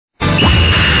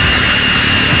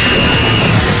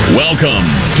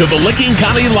Welcome to the Licking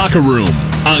County Locker Room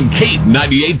on Cape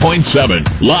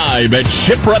 98.7, live at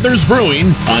Shipp Brothers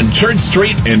Brewing on Church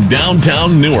Street in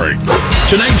downtown Newark.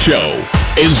 Tonight's show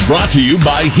is brought to you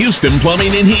by Houston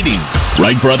Plumbing and Heating,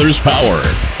 Wright Brothers Power,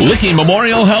 Licking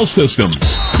Memorial Health Systems,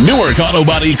 Newark Auto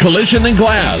Body Collision and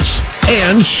Glass,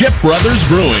 and Shipp Brothers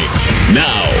Brewing.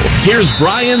 Now, here's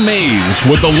Brian Mays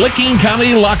with the Licking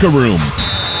County Locker Room.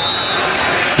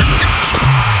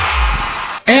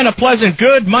 And a pleasant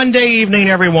good Monday evening,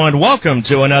 everyone. Welcome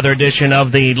to another edition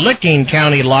of the Licking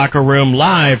County Locker Room,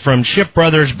 live from Shipp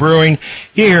Brothers Brewing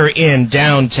here in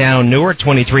downtown Newark,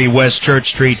 23 West Church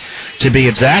Street to be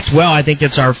exact. Well, I think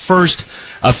it's our first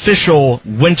official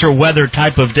winter weather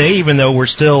type of day, even though we're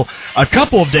still a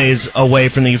couple of days away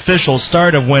from the official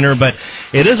start of winter, but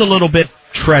it is a little bit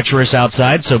treacherous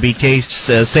outside, so be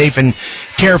safe and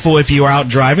careful if you are out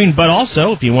driving, but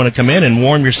also if you want to come in and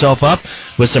warm yourself up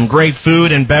with some great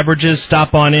food and beverages,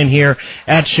 stop on in here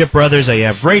at Shipp Brothers. They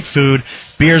have great food,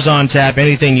 beers on tap,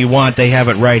 anything you want, they have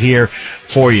it right here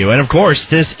for you. And of course,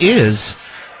 this is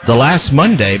the last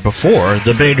Monday before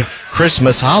the big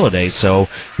Christmas holiday, so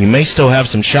you may still have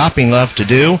some shopping left to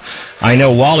do. I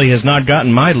know Wally has not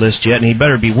gotten my list yet, and he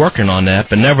better be working on that,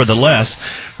 but nevertheless,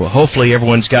 well, hopefully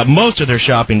everyone's got most of their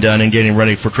shopping done and getting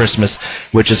ready for Christmas,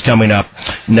 which is coming up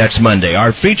next Monday.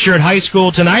 Our feature at high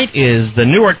school tonight is the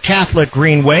Newark Catholic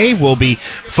Green Wave. We'll be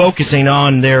focusing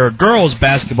on their girls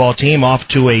basketball team, off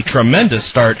to a tremendous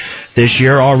start this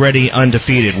year, already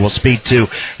undefeated. We'll speak to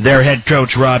their head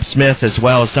coach, Rob Smith, as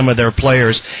well as some of their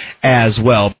players as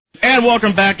well. And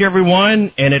welcome back,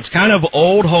 everyone. And it's kind of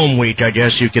old home week, I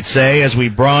guess you could say, as we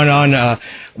brought on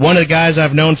one of the guys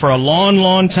I've known for a long,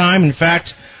 long time. In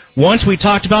fact, once we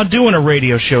talked about doing a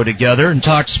radio show together and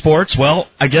talked sports. Well,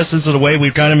 I guess this is the way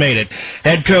we've kind of made it.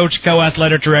 Head coach,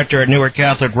 co-athletic director at Newark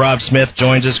Catholic, Rob Smith,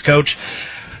 joins us. Coach,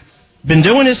 been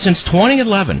doing this since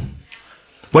 2011.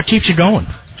 What keeps you going?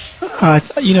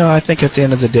 I think at the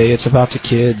end of the day, it's about the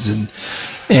kids and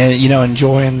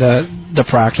enjoying the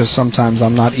practice. Sometimes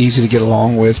I'm not easy to get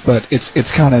along with, but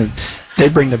it's kind of, they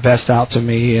bring the best out to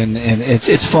me, and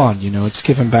it's fun. It's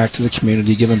giving back to the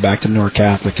community, giving back to Newark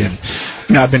Catholic, and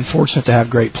I've been fortunate to have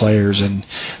great players, and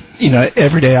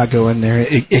every day I go in there,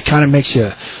 it kind of makes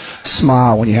you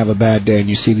smile when you have a bad day and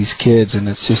you see these kids, and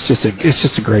it's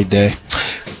just a great day.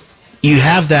 You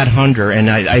have that hunger, and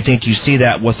I think you see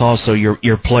that with also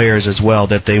your players as well,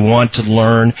 that they want to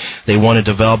learn, they want to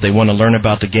develop, they want to learn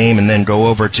about the game and then go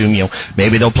over to,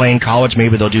 maybe they'll play in college,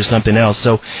 maybe they'll do something else.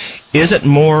 So is it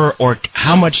more, or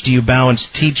how much do you balance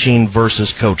teaching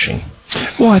versus coaching?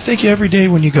 Well, I think every day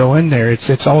when you go in there,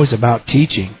 it's always about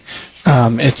teaching.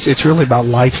 It's really about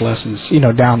life lessons,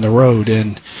 down the road.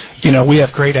 And, we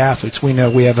have great athletes. We know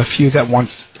we have a few that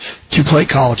want to play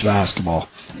college basketball,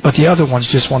 but the other ones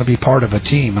just want to be part of a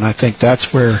team. And I think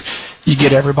that's where you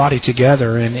get everybody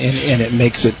together and it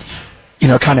makes it,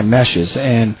 kind of meshes.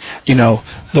 And,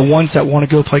 the ones that want to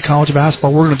go play college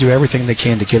basketball, we're going to do everything they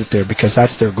can to get it there because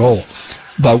that's their goal.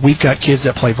 But we've got kids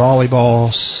that play volleyball,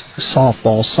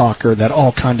 softball, soccer, that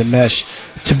all kind of mesh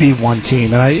to be one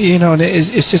team. And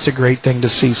it's just a great thing to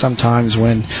see sometimes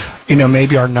when,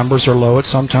 maybe our numbers are low at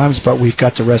sometimes, but we've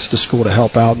got the rest of the school to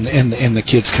help out, and the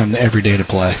kids come every day to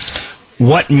play.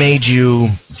 What made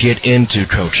you get into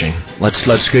coaching? Let's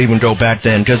even go back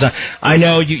then, because I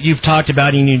know you've talked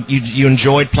about it, and you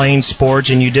enjoyed playing sports,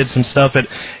 and you did some stuff at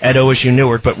OSU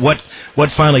Newark, but what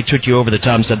finally took you over the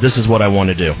top and said, this is what I want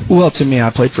to do? Well, to me, I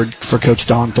played for Coach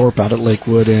Don Thorpe out at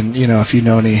Lakewood, and, if you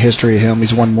know any history of him,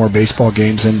 he's won more baseball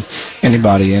games than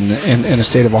anybody in the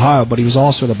state of Ohio, but he was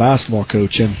also the basketball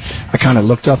coach, and I kind of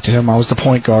looked up to him. I was the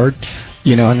point guard,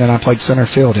 and then I played center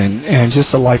field, and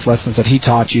just the life lessons that he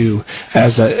taught you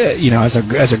as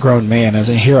a grown man.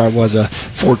 Here I was a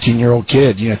 14-year-old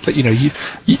kid, you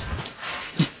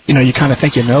kind of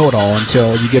think you know it all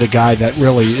until you get a guy that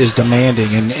really is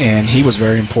demanding, and he was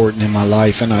very important in my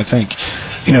life. And I think,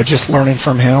 just learning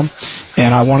from him,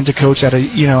 and I wanted to coach at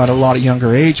a lot of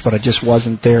younger age, but I just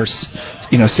wasn't there,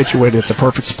 situated at the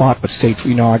perfect spot. But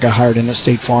I got hired in at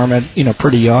State Farm at,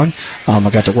 pretty young. I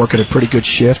got to work at a pretty good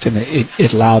shift, and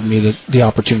it allowed me the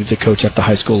opportunity to coach at the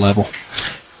high school level.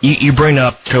 You bring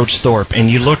up Coach Thorpe, and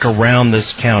you look around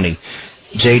this county.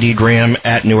 J.D. Graham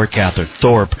at Newark Catholic,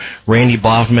 Thorpe, Randy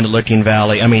Boffman at Licking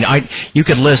Valley. I mean, you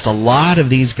could list a lot of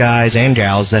these guys and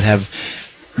gals that have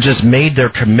just made their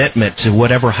commitment to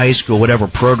whatever high school, whatever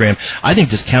program. I think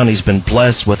this county's been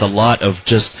blessed with a lot of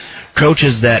just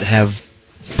coaches that have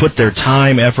put their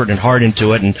time, effort, and heart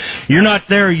into it. And you're not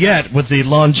there yet with the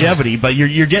longevity, but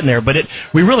you're getting there. But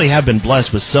we really have been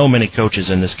blessed with so many coaches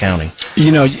in this county.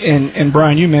 And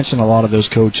Brian, you mentioned a lot of those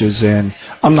coaches, and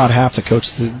I'm not half the coach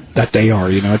that they are.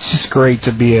 It's just great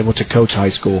to be able to coach high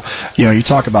school. You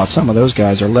talk about some of those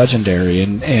guys are legendary,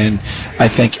 and I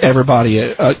think everybody,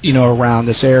 around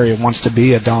this area wants to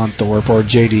be a Don Thorpe or a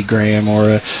J.D. Graham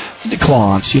or a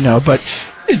Clance, but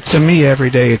to me, every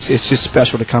day it's just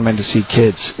special to come in to see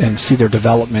kids and see their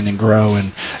development and grow.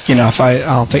 And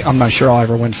I'm not sure I'll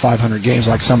ever win 500 games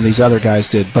like some of these other guys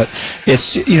did, but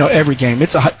it's every game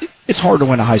it's hard to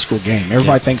win a high school game.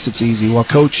 Everybody thinks it's easy. Well,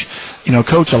 coach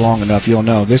long enough, you'll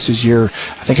know. This is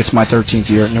I think it's my 13th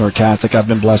year at Newark Catholic. I've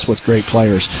been blessed with great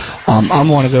players. I'm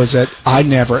one of those that I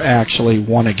never actually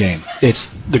won a game. It's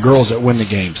the girls that win the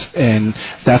games, and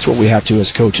that's what we have to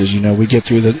as coaches. We get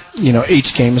through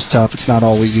each game is tough. It's not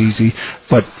always easy,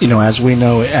 but as we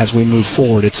know, as we move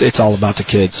forward, it's all about the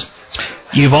kids.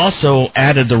 You've also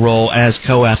added the role as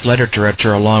co-athletic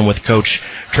director along with Coach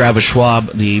Travis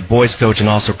Schwab, the boys coach, and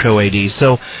also co-AD.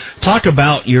 So talk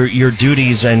about your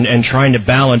duties and trying to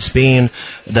balance being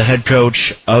the head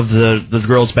coach of the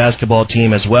girls basketball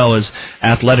team as well as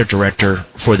athletic director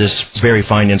for this very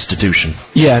fine institution.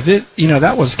 Yeah,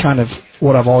 that was kind of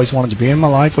what I've always wanted to be in my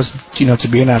life was, to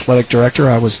be an athletic director.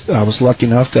 I was lucky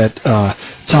enough that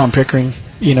Tom Pickering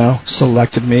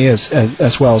selected me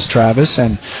as well as Travis.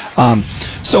 And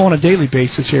so on a daily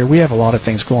basis here, we have a lot of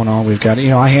things going on. We've got,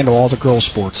 I handle all the girls'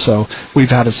 sports. So we've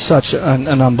had such an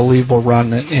unbelievable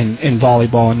run in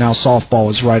volleyball, and now softball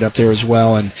is right up there as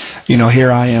well. And,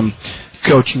 here I am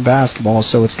coaching basketball,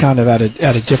 so it's kind of at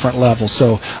a different level.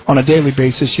 So on a daily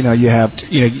basis, you have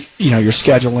your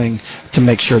scheduling to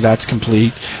make sure that's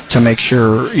complete, to make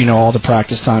sure all the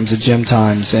practice times, the gym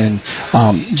times, and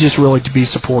just really to be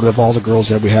supportive of all the girls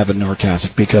that we have at Newark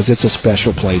Catholic, because it's a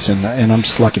special place, and I'm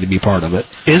just lucky to be part of it.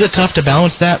 Is it tough to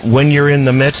balance that when you're in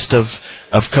the midst of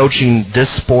coaching this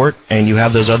sport and you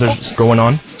have those others going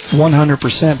on?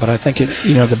 100%, but I think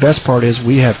the best part is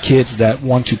we have kids that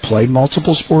want to play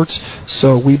multiple sports,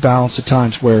 so we balance the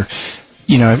times where,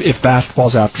 if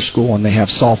basketball's after school and they have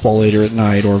softball later at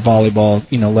night, or volleyball,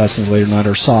 lessons later at night,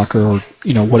 or soccer, or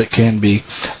what it can be,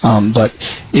 but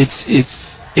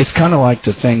it's kind of like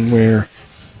the thing where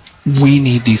we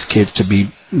need these kids to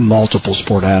be multiple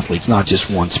sport athletes, not just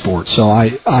one sport. So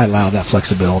I allow that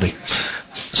flexibility.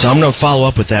 So I'm going to follow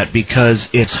up with that, because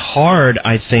it's hard,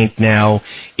 I think, now,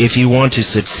 if you want to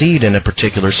succeed in a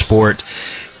particular sport,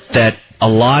 that a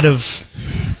lot of,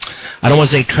 I don't want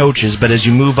to say coaches, but as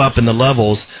you move up in the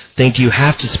levels, think you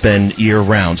have to spend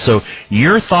year-round. So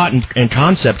your thought and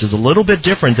concept is a little bit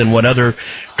different than what other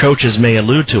coaches may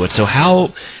allude to it. So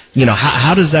how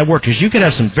does that work? Because you could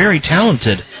have some very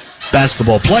talented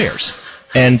basketball players,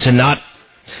 and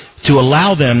to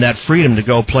allow them that freedom to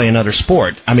go play another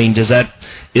sport. I mean,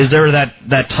 is there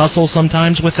that tussle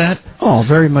sometimes with that? Oh,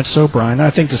 very much so, Brian.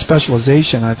 I think the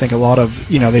specialization, I think a lot of,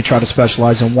 they try to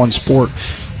specialize in one sport.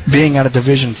 Being at a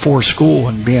Division IV school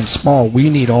and being small,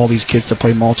 we need all these kids to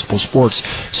play multiple sports.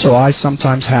 So I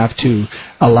sometimes have to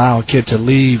allow a kid to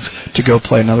leave to go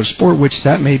play another sport, which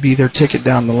that may be their ticket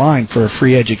down the line for a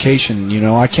free education.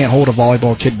 I can't hold a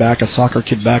volleyball kid back, a soccer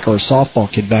kid back, or a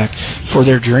softball kid back for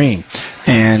their dream.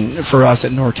 And for us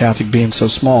at Newark Catholic being so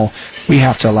small, we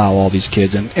have to allow all these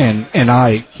kids, and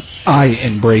I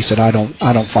embrace it. I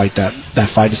don't fight that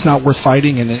fight. It's not worth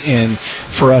fighting, and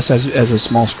for us as a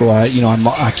small school,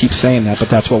 I keep saying that,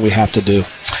 but that's what we have to do.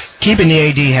 Keeping the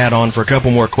AD hat on for a couple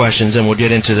more questions, and we'll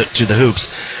get into the hoops.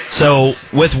 So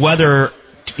with weather,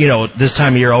 this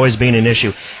time of year always being an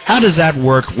issue, how does that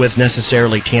work with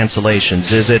necessarily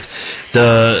cancellations? Is it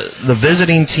the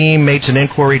visiting team makes an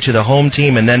inquiry to the home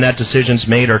team and then that decision's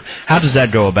made, or how does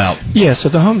that go about? Yeah, so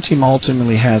the home team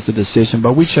ultimately has the decision,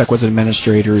 but we check with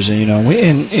administrators, and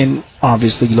and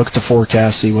obviously you look at the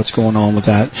forecast, see what's going on with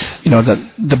that.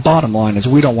 The bottom line is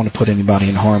we don't want to put anybody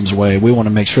in harm's way. We want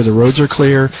to make sure the roads are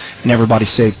clear and everybody's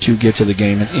safe to get to the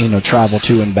game and travel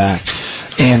to and back.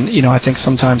 And, I think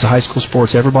sometimes high school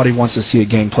sports, everybody wants to see a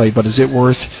game played, but is it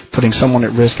worth putting someone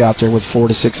at risk out there with 4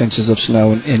 to 6 inches of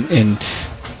snow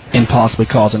and possibly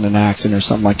causing an accident or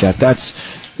something like that? That's,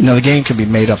 the game can be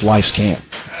made up, life's can't.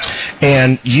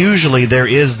 And usually there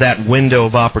is that window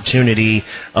of opportunity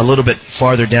a little bit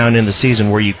farther down in the season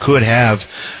where you could have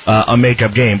a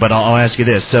makeup game. But I'll ask you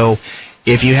this. So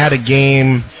if you had a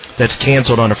game that's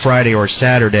canceled on a Friday or a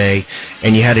Saturday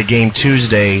and you had a game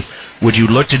Tuesday, would you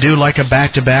look to do like a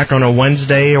back-to-back on a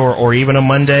Wednesday or even a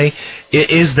Monday?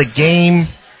 Is the game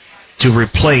to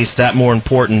replace that more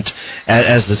important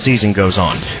as the season goes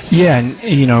on? Yeah,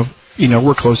 and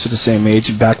we're close to the same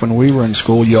age. Back when we were in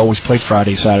school, you always played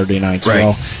Friday, Saturday nights. Right.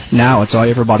 Well, now it's all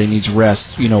everybody needs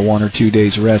rest, 1 or 2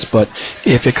 days rest. But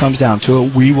if it comes down to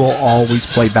it, we will always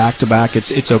play back-to-back.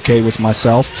 It's okay with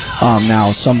myself.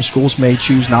 Now, some schools may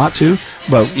choose not to,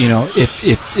 but,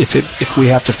 if we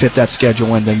have to fit that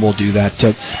schedule in, then we'll do that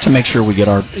to make sure we get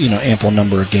our, ample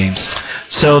number of games.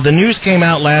 So the news came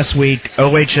out last week.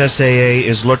 OHSAA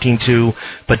is looking to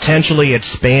potentially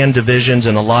expand divisions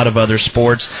in a lot of other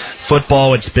sports.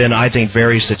 Football, it's been, I think,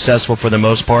 very successful for the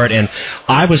most part, and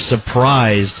I was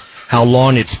surprised how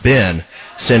long it's been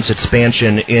since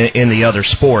expansion in the other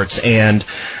sports, and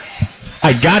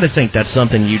I got to think that's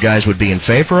something you guys would be in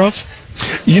favor of.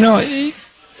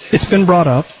 It's been brought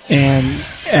up, and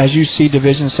as you see,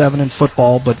 Division 7 in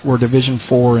football, but we're Division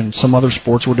 4 in some other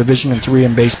sports. We're Division 3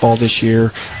 in baseball this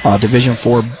year, Division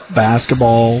 4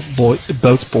 basketball,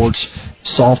 both sports,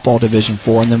 softball Division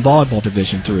 4, and then volleyball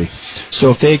Division 3. So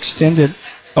if they extend it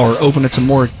or open it to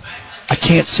more, I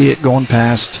can't see it going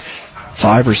past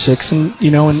 5 or 6 in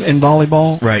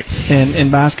volleyball, right, and in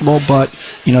basketball. But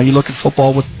you look at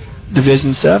football with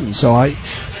Division 7. So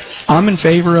I'm in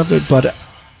favor of it, but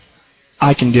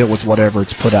I can deal with whatever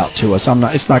it's put out to us.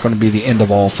 It's not going to be the end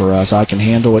of all for us. I can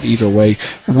handle it either way.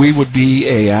 We would be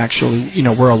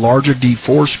we're a larger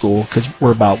D4 school because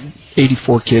we're about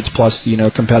 84 kids plus,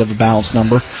 competitive balance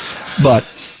number. But,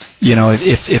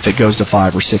 if it goes to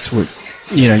 5 or 6,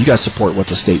 you got to support what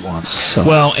the state wants. So.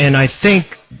 Well, and I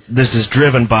think this is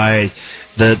driven by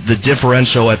the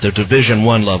differential at the Division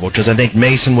I level, because I think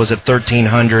Mason was at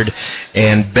 1,300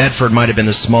 and Bedford might have been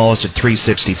the smallest at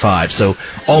 365. So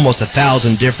almost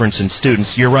 1,000 difference in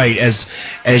students. You're right.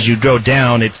 As you go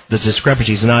down, the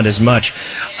discrepancy is not as much.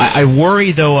 I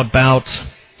worry though about.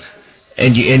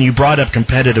 And you brought up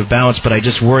competitive balance, but I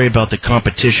just worry about the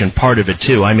competition part of it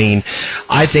too. I mean,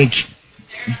 I think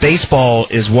baseball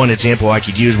is one example I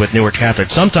could use with Newark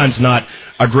Catholic. Sometimes not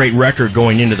a great record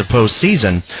going into the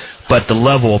postseason, but the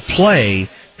level of play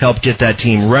helped get that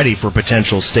team ready for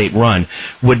potential state run.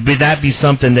 Would that be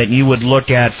something that you would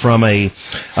look at from a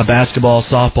basketball,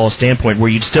 softball standpoint, where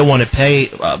you'd still want to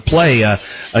play a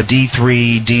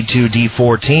D3, D2,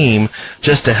 D4 team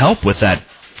just to help with that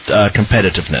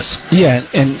competitiveness? Yeah,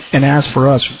 and as for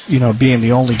us, being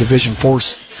the only Division 4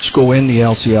 school in the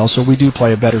LCL, so we do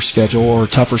play a better schedule or a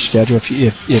tougher schedule,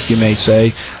 if you may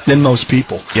say, than most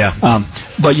people. Yeah.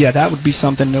 But yeah, that would be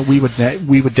something that we would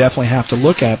definitely have to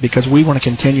look at, because we want to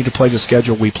continue to play the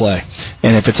schedule we play.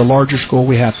 And if it's a larger school,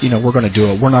 we're going to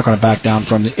do it. We're not going to back down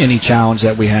from any challenge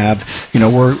that we have.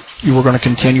 We're going to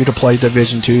continue to play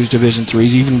Division 2s, Division 3s,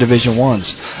 even Division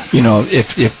 1s.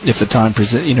 If the time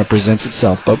presents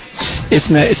itself. But it's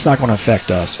not going to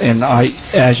affect us. And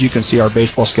as you can see, our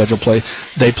baseball schedule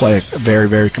they play a very,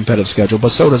 very competitive schedule, but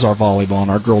so does our volleyball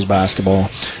and our girls basketball.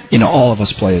 All of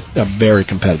us play a very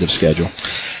competitive schedule.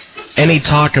 Any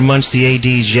talk amongst the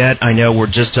ADs yet? I know we're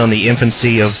just on the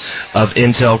infancy of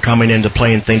Intel coming into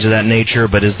play and things of that nature,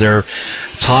 but is there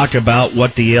talk about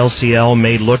what the LCL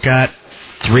may look at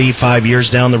 3-5 years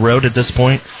down the road at this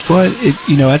point? Well,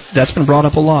 that's been brought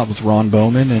up a lot with Ron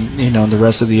Bowman and the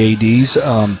rest of the ADs.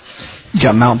 You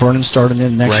got Mount Vernon starting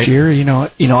in next year.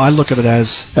 I look at it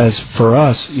as for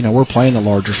us, we're playing the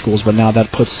larger schools, but now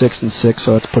that puts 6 and 6,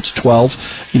 so it puts 12.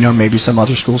 Maybe some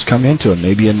other schools come into it.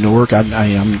 Maybe in Newark,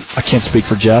 I can't speak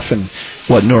for Jeff and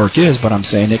what Newark is, but I'm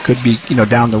saying it could be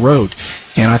down the road.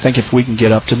 And I think if we can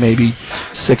get up to maybe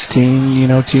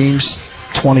 16 teams,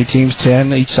 20 teams,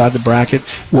 10 each side of the bracket,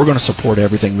 we're going to support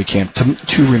everything we can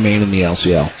to remain in the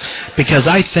LCL. Because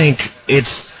I think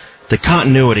it's the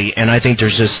continuity, and I think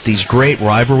there's just these great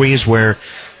rivalries where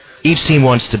each team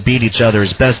wants to beat each other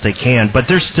as best they can, but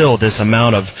there's still this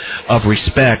amount of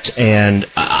respect, and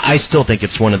I still think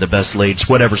it's one of the best leagues,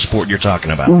 whatever sport you're talking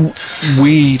about.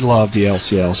 We love the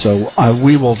LCL, so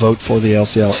we will vote for the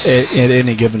LCL at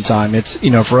any given time. It's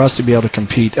for us to be able to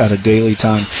compete at a daily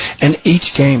time, and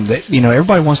each game that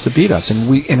everybody wants to beat us, and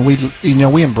we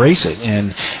embrace it,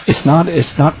 and it's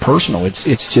not personal.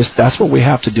 It's just that's what we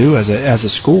have to do as a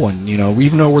school, and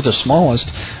even though we're the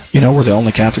smallest. We're the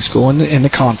only Catholic school in the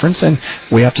conference, and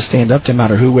we have to stand up to no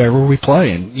matter whoever we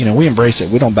play, and, we embrace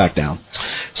it. We don't back down.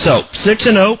 So,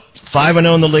 6-0,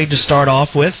 5-0 in the league to start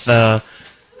off with.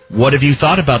 What have you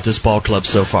thought about this ball club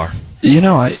so far?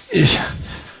 I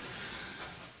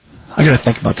got to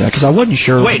think about that, because I wasn't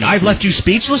sure. Wait, I've left you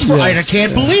speechless? Yes, I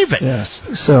can't believe it. Yes.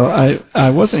 So, I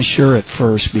wasn't sure at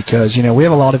first, because, we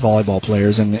have a lot of volleyball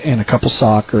players and a couple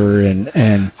soccer,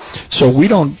 and so we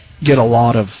don't get a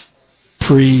lot of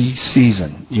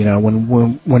pre-season.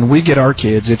 When we get our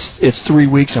kids, it's 3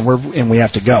 weeks and we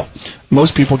have to go.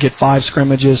 Most people get 5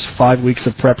 scrimmages, 5 weeks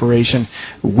of preparation.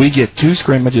 We get 2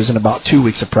 scrimmages and about 2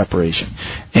 weeks of preparation.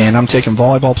 And I'm taking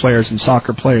volleyball players and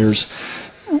soccer players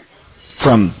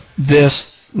from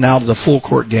this now to the full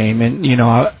court game. And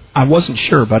I wasn't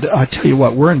sure, but I tell you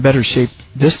what, we're in better shape.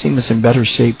 This team is in better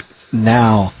shape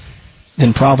now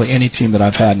than probably any team that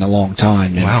I've had in a long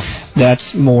time. And wow.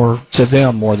 That's more to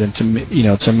them more than to me,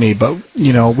 to me. But,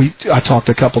 I talked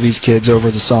to a couple of these kids over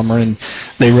the summer, and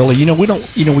they really,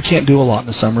 we can't do a lot in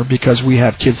the summer because we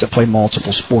have kids that play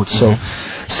multiple sports. So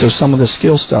some of the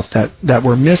skill stuff that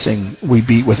we're missing, we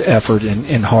beat with effort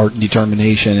and heart and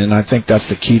determination. And I think that's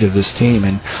the key to this team.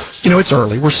 And, it's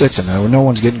early. We're 6-0. No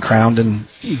one's getting crowned in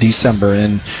December.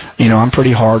 And, I'm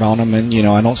pretty hard on them. And,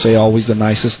 I don't say always the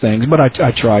nicest things, but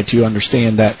I try to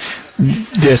understand that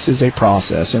this is a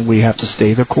process and we have to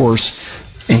stay the course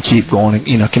and keep going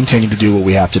and, continue to do what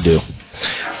we have to do.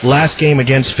 Last game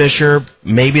against Fisher,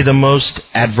 maybe the most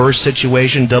adverse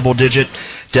situation, double-digit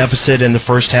deficit in the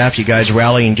first half. You guys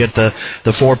rally and get the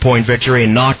 4-point victory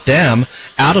and knock them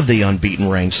out of the unbeaten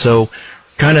range. So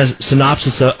kind of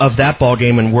synopsis of that ball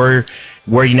game and where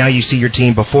you see your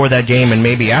team before that game and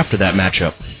maybe after that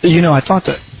matchup.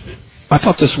 I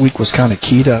thought this week was kind of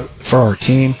key for our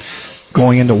team.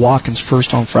 Going into Watkins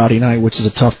first on Friday night, which is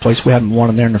a tough place. We hadn't won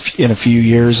in there in a few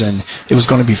years, and it was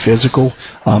going to be physical.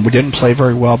 We didn't play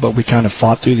very well, but we kind of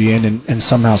fought through the end and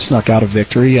somehow snuck out a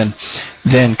victory. And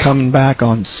then coming back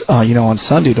on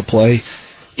Sunday to play,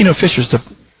 Fisher's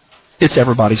it's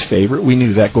everybody's favorite. We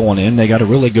knew that going in. They got a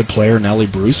really good player in Ellie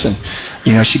Bruce, and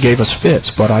she gave us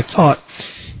fits. But I thought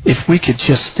if we could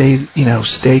just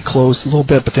stay close a little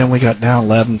bit, but then we got down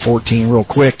 11-14 real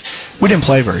quick. We didn't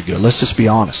play very good. Let's just be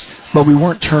honest. But we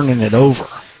weren't turning it over.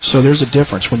 So there's a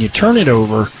difference. When you turn it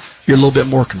over, you're a little bit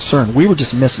more concerned. We were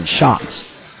just missing shots.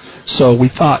 So we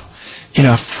thought, in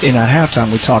at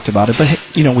halftime we talked about it,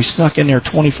 but we snuck in there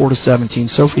 24-17.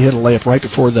 Sophie hit a layup right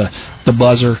before the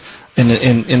buzzer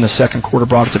in the second quarter,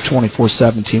 brought it to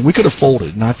 24-17. We could have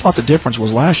folded, and I thought the difference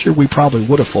was last year we probably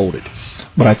would have folded.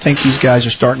 But I think these guys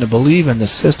are starting to believe in the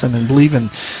system and believe in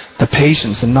the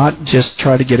patience and not just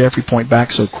try to get every point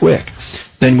back so quick.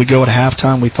 Then we go at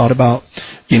halftime. We thought about,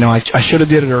 I should have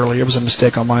did it earlier. It was a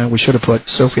mistake on my own. We should have put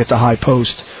Sophie at the high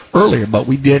post earlier, but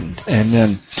we didn't. And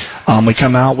then we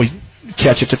come out. We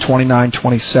catch it to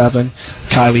 29-27.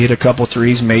 Kylie hit a couple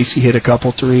threes. Macy hit a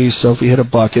couple threes. Sophie hit a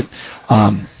bucket.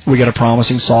 We got a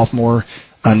promising sophomore.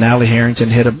 Natalie Harrington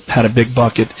had a big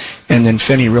bucket, and then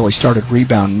Finney really started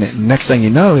rebounding. Next thing you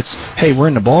know, it's, hey, we're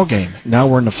in the ball game. Now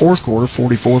we're in the fourth quarter,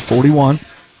 44-41.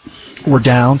 We're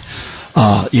down,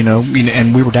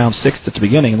 and we were down 6 at the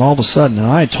beginning, and all of a sudden, and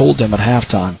I had told them at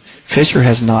halftime, Fisher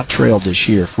has not trailed this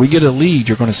year. If we get a lead,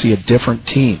 you're going to see a different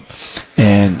team.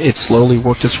 And it slowly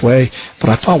worked its way,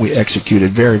 but I thought we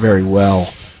executed very, very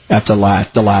well at the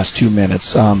last 2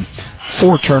 minutes.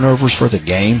 4 turnovers for the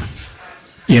game,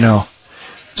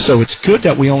 So it's good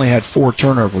that we only had 4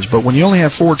 turnovers, but when you only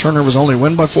have 4 turnovers, only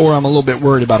win by 4, I'm a little bit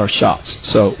worried about our shots.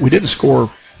 So we didn't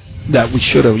score that we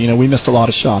should have. We missed a lot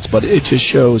of shots, but it just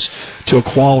shows to a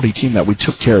quality team that we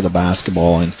took care of the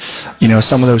basketball. And,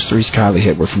 some of those threes Kylie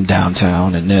hit were from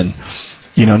downtown, and then,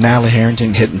 Natalie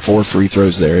Harrington hitting 4 free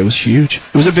throws there. It was huge.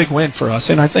 It was a big win for us,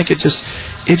 and I think it just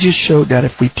showed that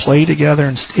if we play together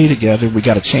and stay together, we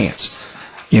got a chance.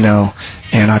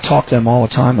 And I talk to them all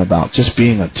the time about just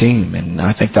being a team, and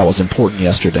I think that was important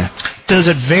yesterday. Does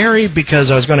it vary?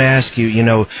 Because I was going to ask you,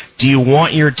 do you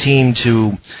want your team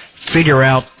to figure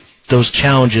out those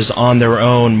challenges on their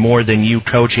own more than you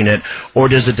coaching it, or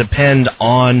does it depend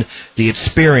on the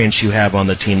experience you have on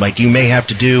the team? Like, you may have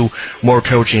to do more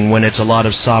coaching when it's a lot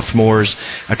of sophomores,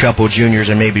 a couple of juniors,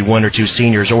 and maybe 1 or 2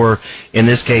 seniors, or in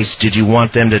this case, did you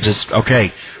want them to just,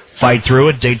 fight through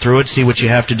it, dig through it, see what you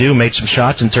have to do, make some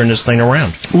shots, and turn this thing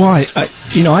around? Well,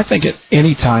 I think at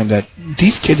any time that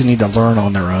these kids need to learn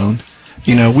on their own.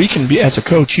 We can be, as a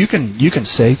coach, you can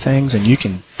say things and you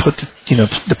can put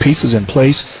the pieces in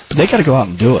place, but they got to go out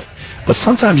and do it. But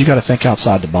sometimes you got to think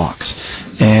outside the box.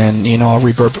 And I'll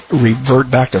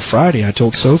revert back to Friday. I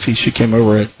told Sophie, she came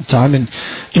over at the time, and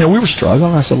we were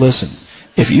struggling. I said, listen,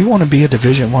 if you want to be a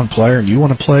Division I player and you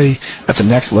want to play at the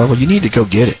next level, you need to go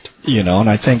get it. And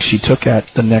I think she took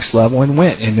at the next level and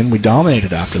went, and then we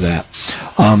dominated after that.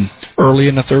 Early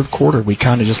in the third quarter, we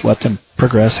kind of just let them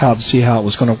progress, to see how it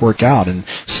was going to work out, and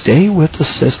stay with the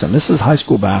system. This is high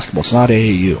school basketball. It's not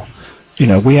AAU.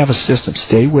 We have a system.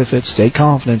 Stay with it. Stay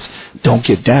confident. Don't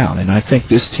get down. And I think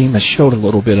this team has showed a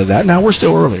little bit of that. Now, we're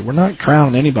still early. We're not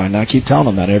crowning anybody, and I keep telling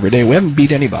them that every day. We haven't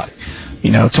beat anybody.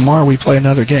 Tomorrow we play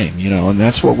another game, and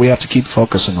that's what we have to keep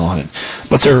focusing on.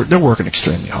 But they're working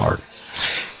extremely hard.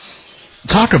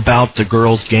 Talk about the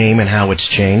girls' game and how it's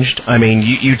changed. I mean,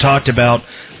 you talked about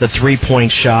the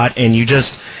three-point shot, and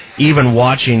even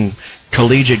watching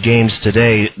collegiate games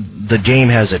today, the game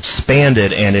has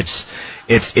expanded, and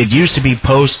it used to be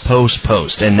post,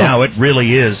 and now it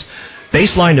really is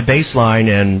baseline to baseline,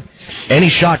 and any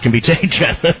shot can be taken.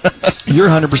 You're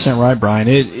 100% right, Brian.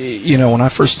 When I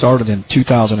first started in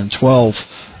 2012,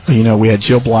 we had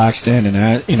Jill Blackston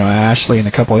and Ashley and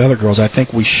a couple of other girls. I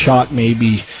think we shot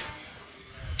maybe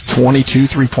 22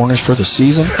 three-pointers for the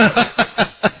season.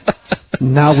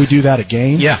 Now we do that a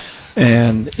game. Yeah.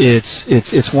 And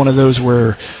it's one of those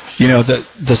where,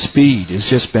 the speed has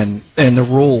just been, and the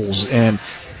rules, and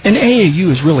AAU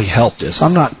has really helped us.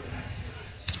 I'm not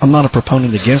a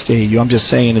proponent against AAU. I'm just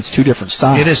saying it's two different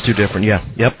styles. It is two different, yeah.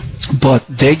 Yep. But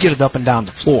they get it up and down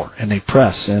the floor, and they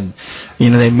press, and,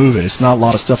 they move it. It's not a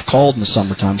lot of stuff called in the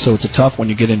summertime, so it's a tough when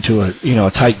you get into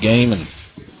a tight game, and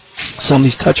some of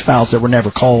these touch fouls that were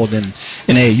never called in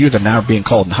AAU, they're now being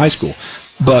called in high school.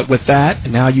 But with that,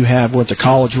 now you have the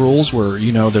college rules where,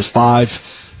 there's 5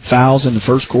 fouls in the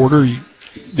first quarter,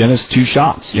 then it's 2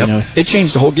 shots. Yep. It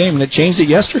changed the whole game, and it changed it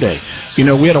yesterday. We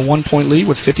had a 1-point lead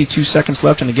with 52 seconds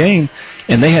left in the game,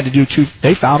 and they had to do 2.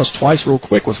 They fouled us twice real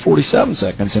quick with 47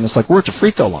 seconds, and it's like we're at the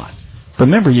free throw line.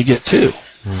 Remember, you get 2.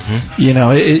 Mm-hmm.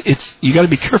 You got to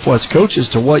be careful as coaches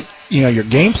to what you're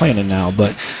game planning now,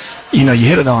 but you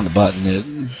hit it on the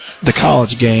button. The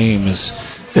college game is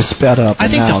sped up. I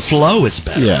think the flow is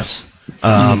better. Yes.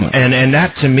 And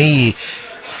that to me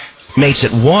makes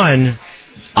it one.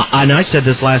 And I said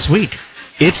this last week.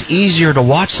 It's easier to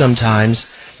watch sometimes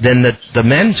than the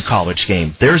men's college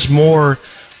game. There's more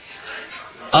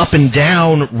up and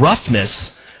down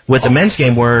roughness with the men's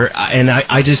game and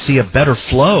I just see a better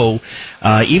flow.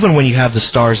 Even when you have the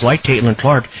stars like Caitlin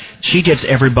Clark, she gets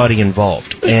everybody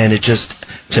involved, and it just,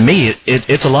 to me,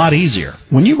 it's a lot easier.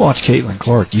 When you watch Caitlin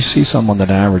Clark, you see someone that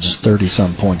averages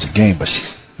 30-some points a game, but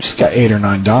she's got 8 or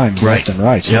 9 dimes left and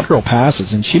right. She girl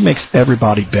passes, and she makes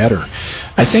everybody better.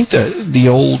 I think the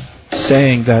old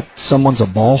saying that someone's a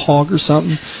ball hog or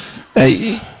something,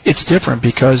 it's different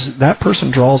because that person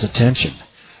draws attention.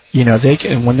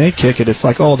 When they kick it, it's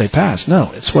like, oh, they passed.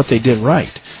 No, it's what they did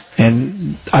right.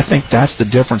 And I think that's the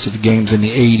difference of the games in the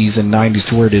 80s and 90s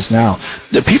to where it is now.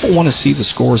 The people want to see the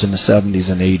scores in the 70s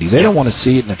and 80s. They don't want to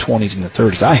see it in the 20s and the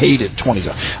 30s. I hate it in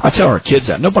 20s. I tell our kids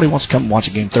that. Nobody wants to come and watch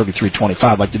a game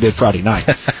 33-25 like they did Friday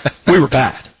night. We were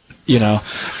bad.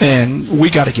 And we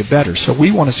got to get better. So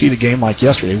we want to see the game like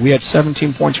yesterday. We had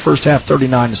 17 points first half,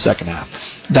 39 the second half.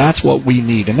 That's what we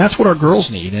need, and that's what our girls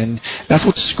need, and that's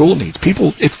what the school needs.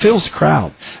 People, it fills the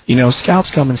crowd. Scouts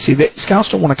come and see. Scouts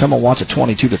don't want to come and watch a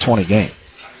 22-20 game.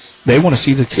 They want to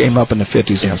see the game up in the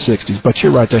 50s and the 60s. But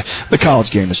you're right, the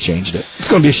college game has changed it. It's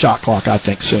going to be a shot clock, I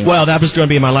think, soon. Well, that was going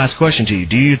to be my last question to you.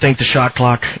 Do you think the shot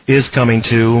clock is coming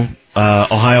to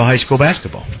Ohio high school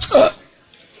basketball?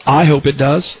 I hope it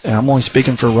does. And I'm only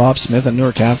speaking for Rob Smith and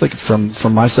Newark Catholic. From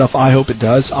myself, I hope it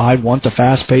does. I want the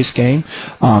fast-paced game.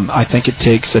 I think it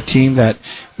takes a team that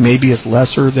maybe is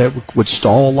lesser that would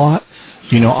stall a lot.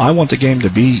 I want the game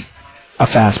to be a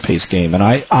fast-paced game, and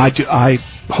I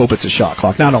hope it's a shot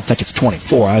clock. Now, I don't think it's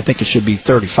 24. I think it should be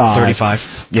 35. 35,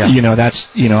 yeah.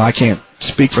 I can't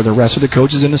speak for the rest of the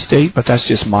coaches in the state, but that's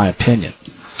just my opinion.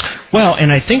 Well,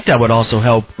 and I think that would also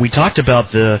help. We talked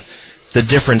about the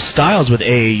different styles with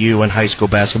AAU and high school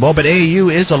basketball, but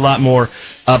AAU is a lot more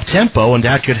up-tempo, and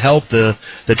that could help the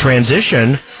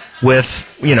transition with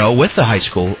the high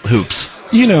school hoops.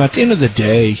 At the end of the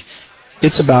day,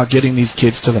 it's about getting these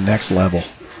kids to the next level.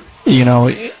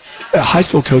 High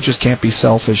school coaches can't be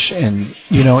selfish and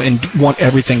want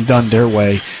everything done their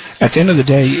way. At the end of the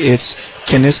day, it's,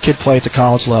 can this kid play at the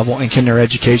college level, and can their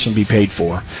education be paid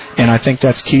for? And I think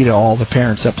that's key to all the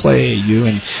parents that play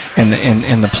AAU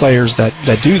and the players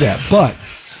that do that. But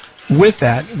with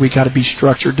that, we got to be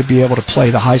structured to be able to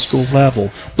play the high school level,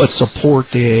 but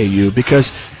support the AAU,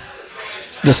 because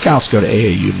the scouts go to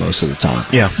AAU most of the time.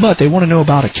 Yeah. But they want to know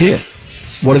about a kid.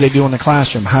 What do they do in the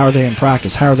classroom? How are they in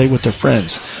practice? How are they with their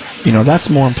friends? That's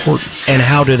more important. And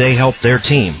how do they help their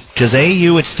team? Because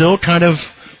AAU, it's still kind of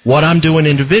what I'm doing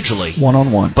individually.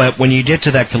 One-on-one. But when you get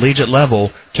to that collegiate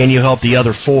level, can you help the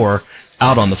other 4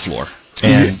 out on the floor?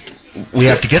 And we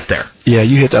have to get there. Yeah,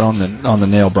 you hit that on the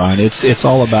nail, Brian. It's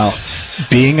all about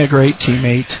being a great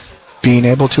teammate, being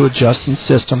able to adjust in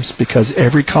systems, because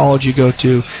every college you go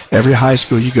to, every high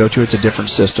school you go to, it's a different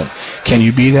system. Can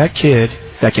you be that kid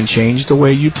that can change the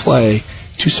way you play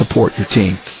to support your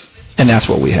team? And that's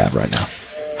what we have right now.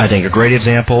 I think a great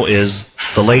example is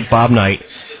the late Bob Knight.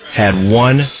 had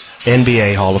one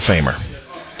NBA Hall of Famer.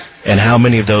 And how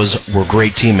many of those were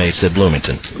great teammates at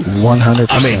Bloomington? 100%.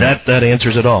 I mean, that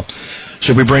answers it all.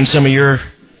 Should we bring some of your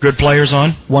good players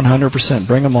on? 100%.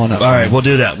 Bring them on up. All right, we'll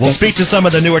do that. We'll speak to some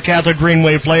of the Newark Catholic Green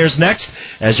Wave players next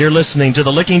as you're listening to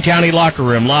the Licking County Locker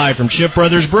Room live from Shipp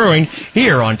Brothers Brewing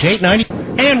here on Kate 90.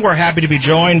 And we're happy to be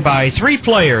joined by 3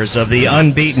 players of the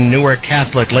unbeaten Newark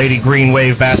Catholic Lady Green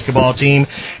Wave basketball team,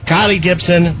 Kylie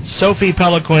Gibson, Sophie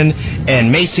Peliquin,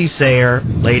 and Macy Sayer.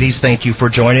 Ladies, thank you for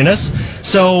joining us.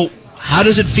 So, how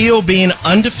does it feel being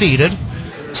undefeated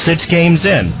 6 games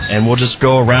in? And we'll just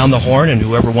go around the horn, and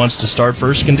whoever wants to start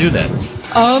first can do that.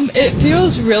 It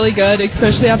feels really good,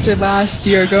 especially after last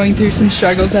year going through some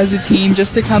struggles as a team,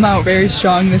 just to come out very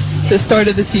strong this start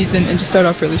of the season and to start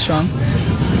off really strong.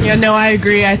 Yeah, no, I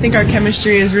agree. I think our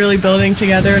chemistry is really building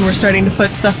together, and we're starting to put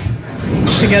stuff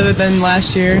together than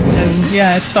last year, and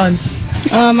yeah, it's fun.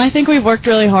 I think we've worked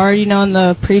really hard, in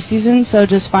the preseason, so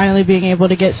just finally being able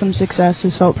to get some success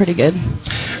has felt pretty good.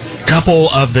 Couple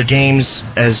of the games,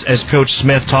 as Coach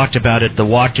Smith talked about it, the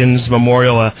Watkins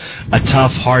Memorial, a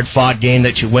tough, hard-fought game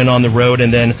that you went on the road,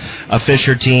 and then a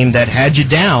Fisher team that had you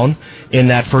down in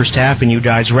that first half, and you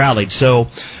guys rallied. So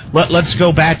let's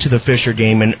go back to the Fisher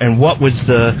game, and what was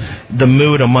the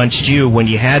mood amongst you when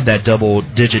you had that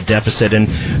double-digit deficit,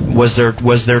 and was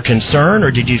there concern,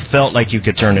 or did you felt like you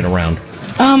could turn it around?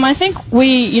 I think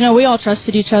we all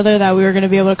trusted each other that we were going to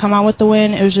be able to come out with the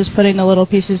win. It was just putting the little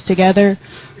pieces together.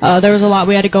 There was a lot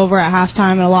we had to go over at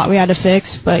halftime and a lot we had to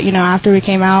fix. But, after we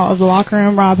came out of the locker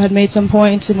room, Rob had made some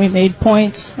points and we made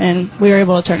points, and we were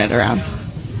able to turn it around.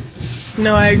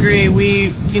 No, I agree.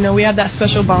 We had that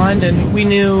special bond, and we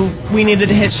knew we needed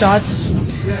to hit shots,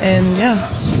 and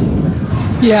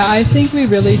yeah. Yeah, I think we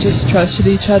really just trusted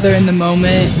each other in the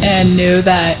moment and knew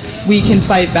that we can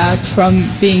fight back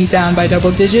from being down by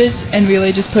double digits, and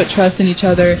really just put trust in each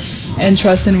other and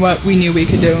trust in what we knew we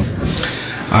could do.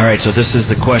 All right, so this is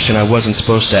the question I wasn't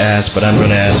supposed to ask, but I'm going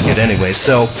to ask it anyway.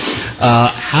 So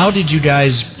how did you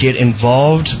guys get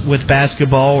involved with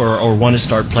basketball or want to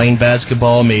start playing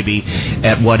basketball, maybe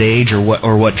at what age or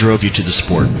what drove you to the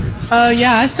sport?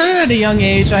 Yeah, I started at a young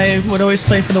age. I would always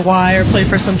play for the Y or play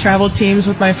for some travel teams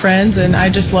with my friends, and I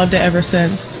just loved it ever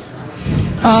since.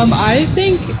 I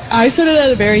think I started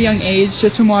at a very young age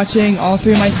just from watching all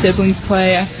 3 of my siblings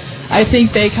play. I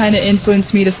think they kind of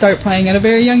influenced me to start playing at a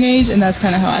very young age, and that's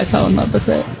kind of how I fell in love with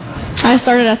it. I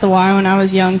started at the Y when I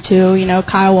was young, too.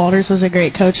 Kyle Walters was a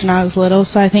great coach when I was little,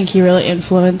 so I think he really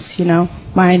influenced,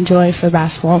 my enjoy for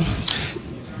basketball.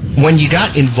 When you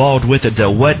got involved with it,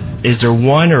 though, is there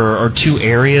one or 2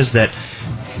 areas that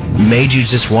made you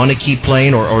just want to keep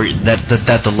playing, or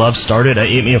that the love started?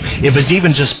 If it's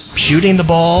even just shooting the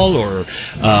ball or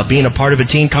being a part of a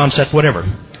team concept, whatever.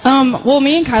 Well,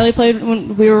 me and Kylie played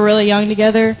when we were really young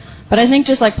together, but I think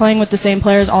just playing with the same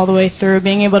players all the way through,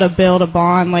 being able to build a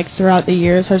bond throughout the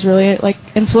years has really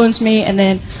influenced me. And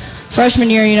then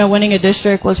freshman year, winning a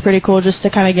district was pretty cool, just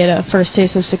to kind of get a first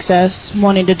taste of success,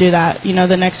 wanting to do that,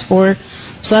 the next 4.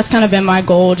 So that's kind of been my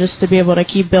goal, just to be able to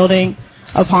keep building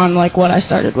upon what I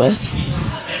started with.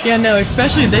 Yeah, no,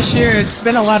 especially this year, it's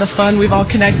been a lot of fun. We've all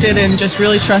connected and just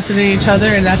really trusted in each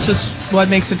other, and that's just what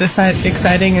makes it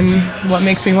exciting and what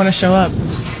makes me want to show up.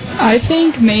 I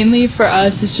think mainly for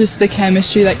us, it's just the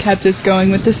chemistry that kept us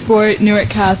going with the sport. Newark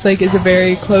Catholic is a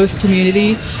very close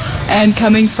community, and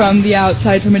coming from the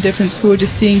outside from a different school,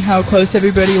 just seeing how close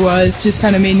everybody was just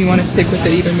kind of made me want to stick with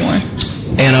it even more.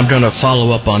 And I'm going to follow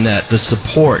up on that, the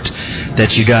support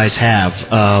that you guys have.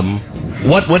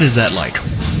 What is that like?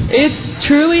 It's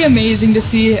truly amazing to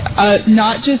see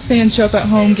not just fans show up at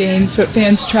home games, but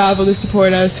fans travel to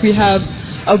support us. We have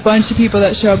a bunch of people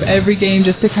that show up every game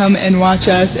just to come and watch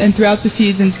us, and throughout the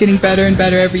season it's getting better and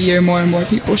better every year. More and more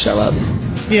people show up.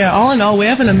 Yeah, all in all, we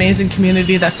have an amazing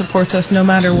community that supports us no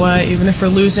matter what. Even if we're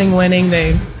losing, winning,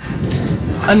 they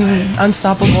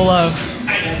unstoppable love.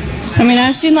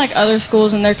 I've seen other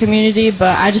schools in their community,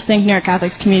 but I just think Newark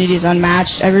Catholic's community is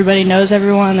unmatched. Everybody knows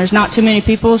everyone. There's not too many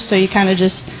people, so you kind of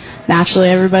just naturally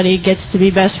everybody gets to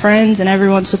be best friends, and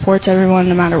everyone supports everyone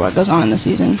no matter what goes on in the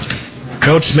season.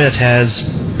 Coach Smith has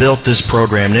built this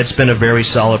program, and it's been a very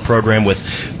solid program with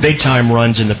big-time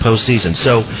runs in the postseason.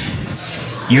 So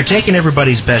you're taking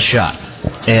everybody's best shot.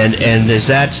 And is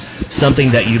that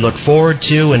something that you look forward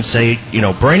to and say,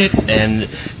 bring it, and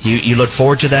you look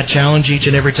forward to that challenge each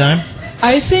and every time?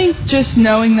 I think just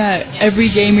knowing that every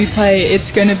game we play,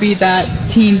 it's going to be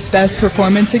that team's best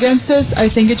performance against us, I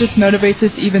think it just motivates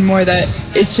us even more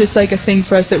that it's just a thing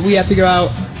for us that we have to go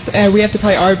out and we have to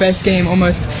play our best game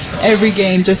almost every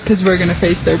game just because we're going to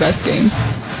face their best game.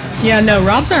 Yeah, no,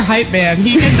 Rob's our hype man.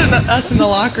 He gets us in the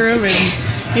locker room,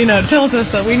 and tells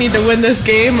us that we need to win this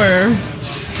game or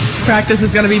practice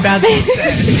is going to be bad.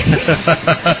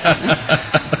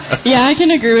 Yeah, I can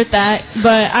agree with that.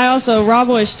 But Rob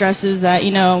always stresses that,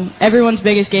 everyone's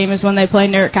biggest game is when they play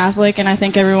Newark Catholic, and I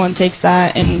think everyone takes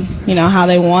that and, how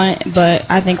they want. But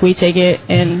I think we take it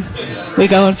and we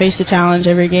go and face the challenge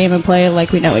every game and play it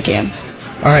like we know we can.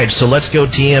 All right, so let's go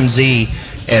TMZ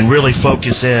and really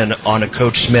focus in on a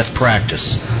Coach Smith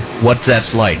practice, what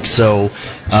that's like. So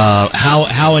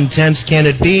how intense can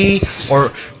it be?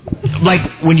 Or like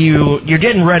when you're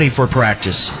getting ready for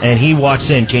practice and he walks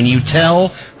in, can you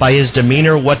tell by his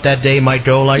demeanor what that day might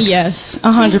go like? Yes,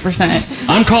 100%.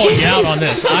 I'm calling you out on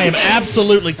this. I am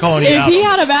absolutely calling you out. If he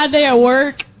had a bad day at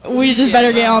work, we just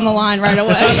better get on the line right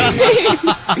away.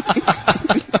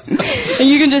 And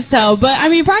you can just tell. But,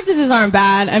 practices aren't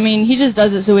bad. He just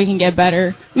does it so we can get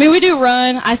better. We do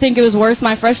run. I think it was worse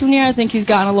my freshman year. I think he's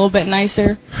gotten a little bit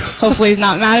nicer. Hopefully he's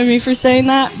not mad at me for saying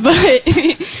that. But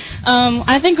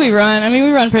I think we run. We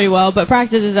run pretty well. But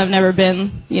practices have never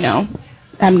been,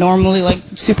 abnormally,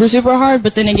 super, super hard.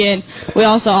 But then again, we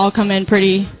also all come in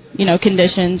pretty,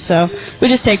 conditioned. So we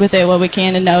just take with it what we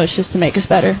can and know it's just to make us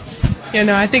better.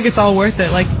 I think it's all worth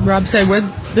it. Like Rob said,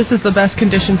 this is the best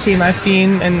conditioned team I've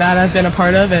seen and that I've been a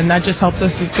part of, and that just helps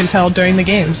us, you can tell, during the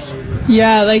games.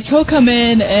 Yeah, he'll come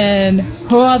in and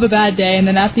he'll have a bad day, and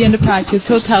then at the end of practice,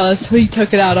 he'll tell us he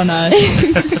took it out on us.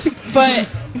 But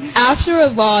after a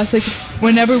loss,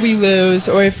 whenever we lose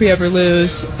or if we ever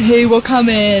lose, he will come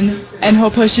in and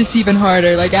he'll push us even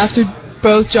harder. After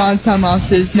both Johnstown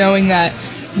losses, knowing that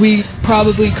we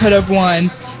probably could have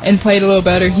won and played a little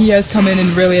better, he has come in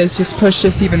and really has just pushed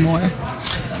us even more.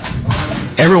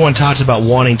 Everyone talks about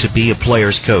wanting to be a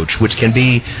player's coach, which can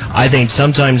be, I think,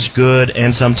 sometimes good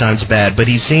and sometimes bad. But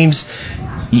he seems,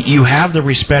 you have the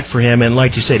respect for him, and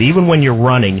like you said, even when you're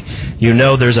running,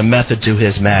 there's a method to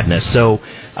his madness. So,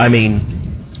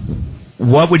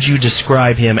 what would you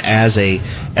describe him as a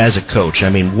coach?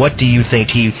 What do you think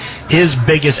his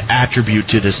biggest attribute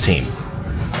to this team?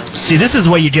 See, this is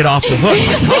where you get off the hook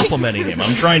with complimenting him.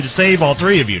 I'm trying to save all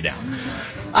three of you now.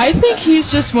 I think he's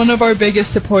just one of our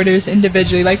biggest supporters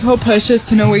individually. He'll push us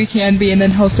to know where he can be, and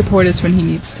then he'll support us when he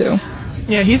needs to.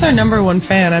 Yeah, he's our number one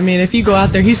fan. If you go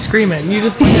out there, he's screaming. You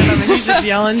just look at him and he's just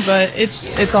yelling, but it's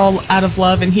all out of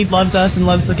love, and he loves us and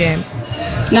loves the game.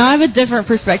 Now I have a different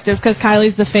perspective because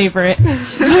Kylie's the favorite.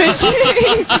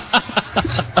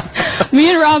 Me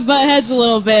and Rob butt heads a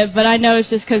little bit, but I know it's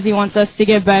just because he wants us to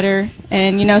get better.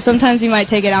 And, sometimes he might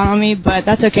take it out on me, but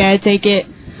that's okay. I take it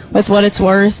with what it's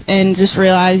worth and just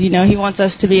realize, he wants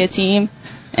us to be a team.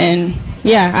 And,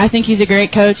 yeah, I think he's a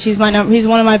great coach. He's one of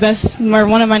my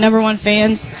number one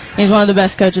fans. He's one of the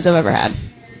best coaches I've ever had.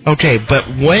 Okay, but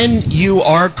when you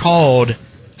are called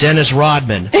Dennis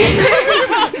Rodman,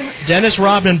 Dennis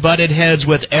Rodman butted heads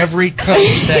with every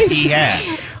coach that he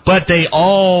had, but they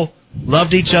all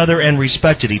loved each other and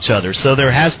respected each other, so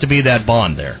there has to be that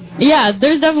bond there. Yeah,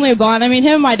 there's definitely a bond. Him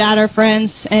and my dad are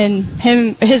friends, and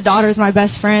his daughter's my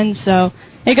best friend, so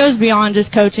it goes beyond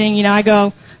just coaching. We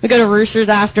go to Roosters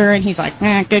after, and he's like,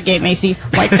 good game, Macy.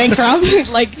 Thanks, Rob.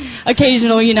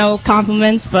 Occasional,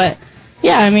 compliments, but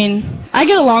yeah, I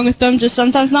get along with them, just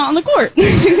sometimes not on the court.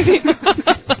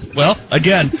 Well,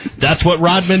 again, that's what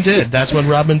Rodman did.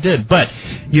 But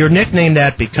you're nicknamed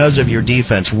that because of your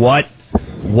defense.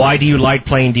 Why do you like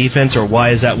playing defense, or why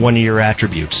is that one of your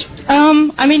attributes?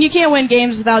 You can't win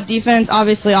games without defense.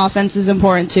 Obviously, offense is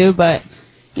important too, but,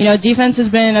 defense has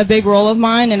been a big role of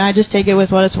mine, and I just take it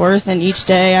with what it's worth, and each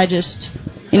day I just,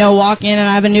 walk in and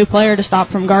I have a new player to stop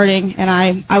from guarding, and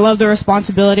I love the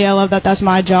responsibility. I love that that's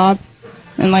my job.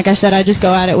 And like I said, I just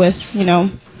go at it with,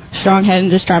 strong head and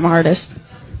just try my hardest.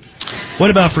 What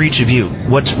about for each of you?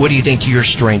 What do you think your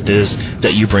strength is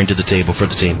that you bring to the table for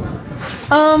the team?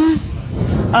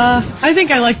 I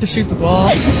think I like to shoot the ball.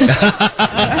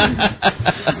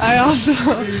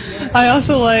 I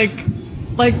also like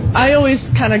I always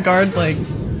kind of guard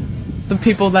the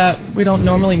people that we don't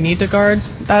normally need to guard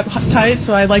that tight,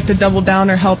 so I like to double down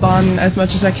or help on as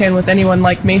much as I can with anyone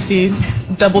like Macy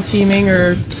double teaming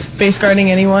or base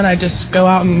guarding anyone. I just go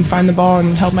out and find the ball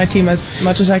and help my team as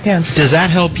much as I can. Does that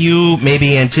help you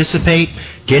maybe anticipate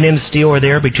getting a steal or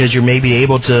there because you're maybe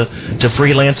able to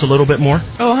freelance a little bit more?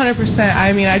 Oh, 100%.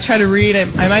 I try to read.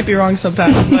 I might be wrong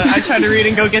sometimes, but I try to read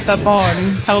and go get that ball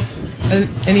and help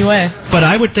anyway. But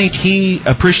I would think he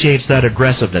appreciates that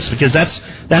aggressiveness, because that's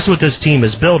what this team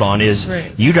is built on, is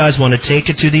right. You guys want to take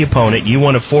it to the opponent. You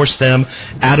want to force them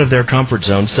out of their comfort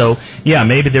zone. So, yeah,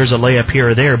 maybe there's a layup here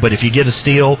or there, but if you get a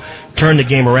steal, turn the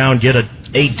game around, get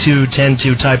 8-2,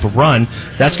 10-2 type of run,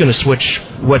 that's going to switch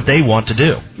what they want to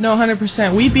do. No,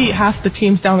 100%. We beat half the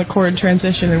teams down the court in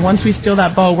transition, and once we steal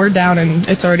that ball, we're down, and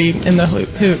it's already in the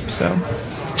hoop. So.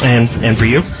 And for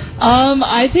you?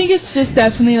 I think it's just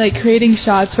definitely like creating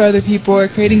shots for other people or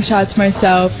creating shots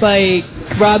myself. Like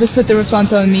Rob has put the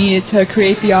responsibility on me to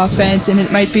create the offense, and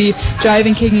it might be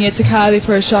driving, kicking it to Kylie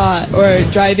for a shot, or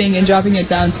driving and dropping it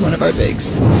down to one of our bigs.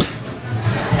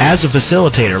 As a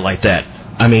facilitator like that,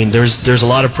 I mean, there's a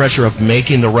lot of pressure of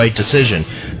making the right decision,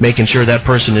 making sure that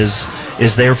person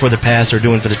is there for the pass or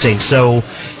doing for the team. So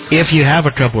if you have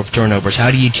a couple of turnovers,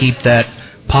 how do you keep that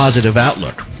positive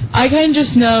outlook? I kind of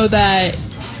just know that,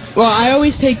 well, I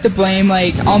always take the blame.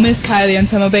 Like, I'll miss Kylie and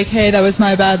some will be like, hey, that was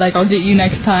my bad, like, I'll get you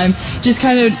next time. Just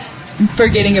kind of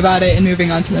forgetting about it and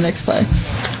moving on to the next play.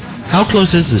 How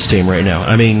close is this team right now?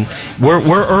 I mean,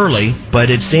 we're early, but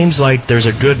it seems like there's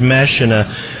a good mesh and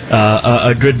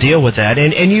a good deal with that.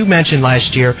 And you mentioned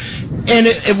last year, and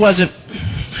it wasn't,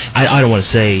 I don't want to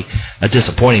say a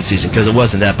disappointing season, because it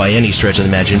wasn't that by any stretch of the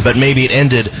imagination, but maybe it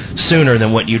ended sooner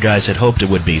than what you guys had hoped it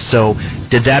would be. So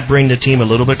did that bring the team a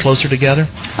little bit closer together?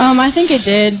 I think it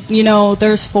did. You know,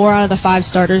 there's 4 out of the 5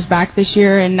 starters back this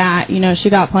year, and Nat, you know, she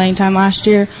got playing time last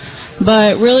year.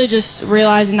 But really just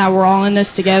realizing that we're all in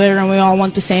this together and we all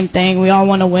want the same thing. We all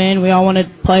want to win. We all want to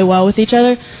play well with each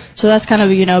other. So that's kind of,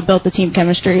 you know, built the team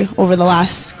chemistry over the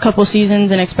last couple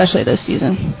seasons and especially this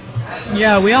season.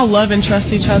 Yeah, we all love and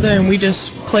trust each other, and we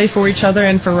just play for each other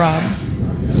and for Rob.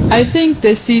 I think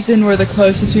this season we're the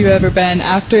closest we've ever been.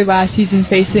 After last season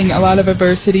facing a lot of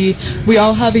adversity, we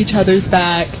all have each other's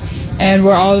back, and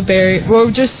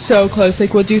we're just so close.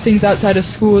 Like, we'll do things outside of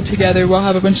school together. We'll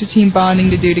have a bunch of team bonding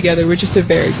to do together. We're just a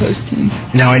very close team.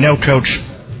 Now, I know Coach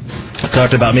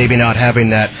talked about maybe not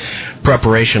having that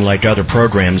preparation like other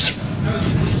programs,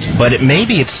 but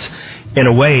maybe it's in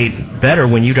a way better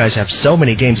when you guys have so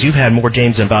many games. You've had more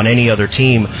games than about any other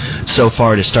team so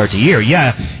far to start the year.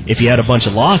 Yeah, if you had a bunch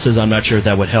of losses, I'm not sure if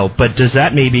that would help, but does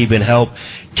that maybe even help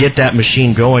get that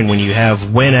machine going when you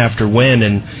have win after win,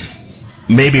 and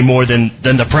maybe more than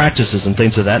the practices and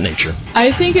things of that nature?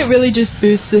 I think it really just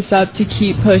boosts us up to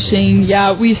keep pushing.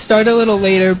 Yeah, we start a little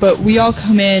later, but we all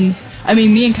come in. I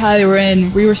mean, me and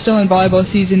Kylie we were still in volleyball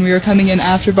season. We were coming in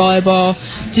after volleyball,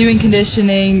 doing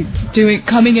conditioning,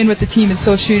 coming in with the team and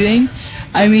still shooting.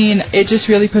 I mean, it just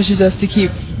really pushes us to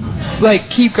keep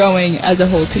going as a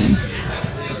whole team.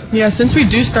 Yeah, since we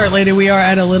do start later, we are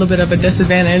at a little bit of a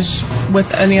disadvantage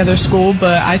with any other school,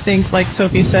 but I think, like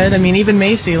Sophie said, I mean, even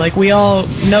Macy, like, we all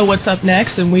know what's up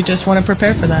next, and we just want to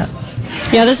prepare for that.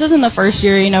 Yeah, this isn't the first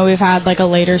year, you know, we've had, like, a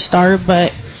later start,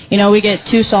 but, you know, we get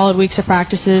 2 solid weeks of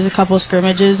practices, a couple of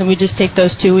scrimmages, and we just take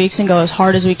those 2 weeks and go as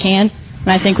hard as we can,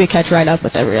 and I think we catch right up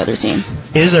with every other team.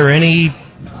 Is there any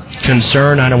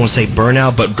concern, I don't want to say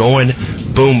burnout, but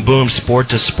going boom, boom, sport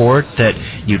to sport, that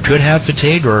you could have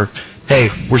fatigue, or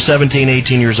hey, we're 17,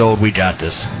 18 years old, we got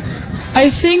this? I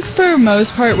think for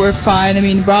most part we're fine. I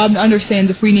mean, Rob understands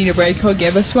if we need a break, he'll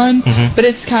give us one. Mm-hmm. But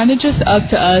it's kind of just up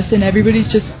to us, and everybody's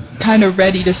just kind of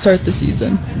ready to start the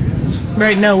season.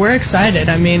 Right, no, we're excited.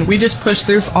 I mean, we just push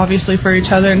through, obviously, for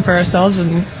each other and for ourselves,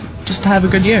 and just to have a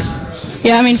good year.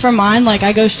 Yeah, I mean, for mine, like,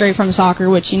 I go straight from soccer,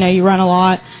 which, you know, you run a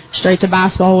lot, straight to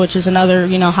basketball, which is another,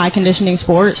 you know, high-conditioning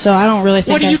sport, so I don't really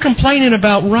think... What are you complaining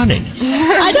about running?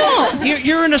 I don't.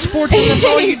 You're in a sport that that's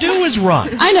all you do is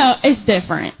run. I know. It's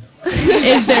different.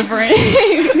 It's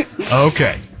different.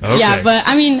 Okay. Yeah, but,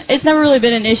 I mean, it's never really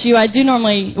been an issue. I do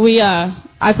normally...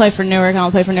 I play for Newark, and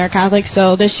I'll play for Newark Catholic,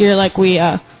 so this year, like, we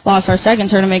lost our second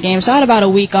tournament game, so I had about a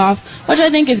week off, which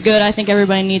I think is good. I think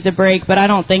everybody needs a break, but I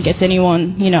don't think it's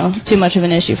anyone, you know, too much of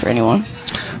an issue for anyone.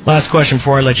 Last question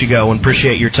before I let you go, and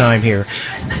appreciate your time here.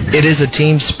 It is a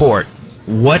team sport.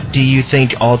 What do you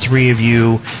think all three of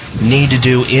you need to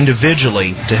do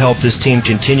individually to help this team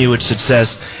continue its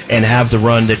success and have the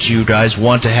run that you guys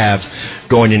want to have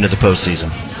going into the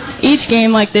postseason? Each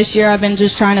game, like this year, I've been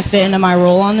just trying to fit into my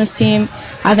role on this team.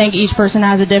 I think each person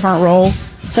has a different role.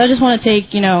 So I just want to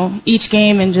take, you know, each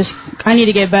game and just, I need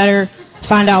to get better,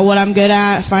 find out what I'm good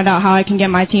at, find out how I can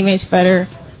get my teammates better,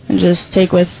 and just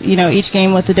take with, you know, each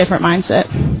game with a different mindset.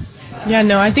 Yeah,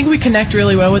 no, I think we connect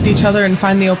really well with each other and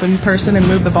find the open person and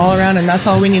move the ball around, and that's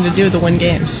all we need to do to win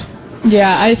games.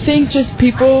 Yeah, I think just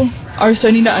people are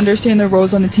starting to understand their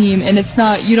roles on the team, and it's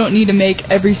not, you don't need to make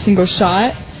every single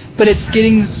shot, but it's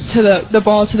getting to the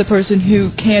ball to the person who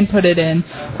can put it in,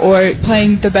 or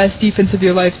playing the best defense of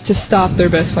your life to stop their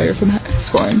best player from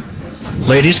scoring.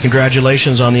 Ladies,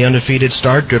 congratulations on the undefeated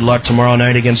start. Good luck tomorrow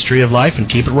night against Tree of Life, and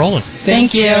keep it rolling.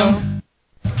 Thank you.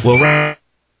 We'll wrap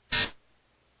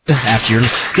after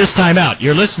this time out.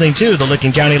 You're listening to the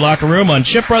Licking County Locker Room on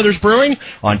Shipp Brothers Brewing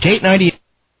on Kate 98.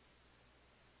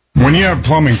 When you have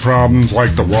plumbing problems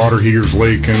like the water heater's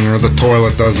leaking or the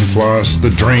toilet doesn't flush, the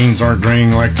drains aren't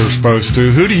draining like they're supposed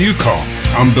to, who do you call?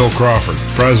 I'm Bill Crawford,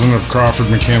 president of Crawford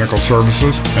Mechanical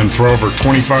Services, and for over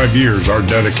 25 years our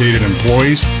dedicated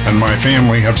employees and my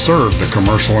family have served the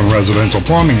commercial and residential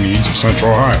plumbing needs of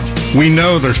Central Ohio. We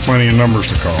know there's plenty of numbers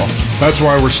to call. That's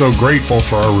why we're so grateful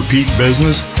for our repeat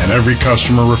business and every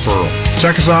customer referral.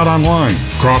 Check us out online,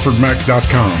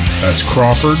 crawfordmech.com. That's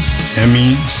Crawford,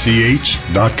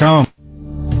 MECH.com.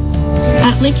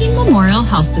 At Licking Memorial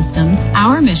Health Systems,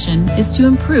 our mission is to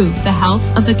improve the health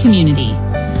of the community.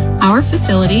 Our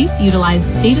facilities utilize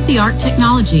state-of-the-art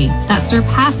technology that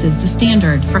surpasses the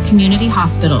standard for community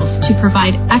hospitals to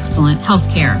provide excellent health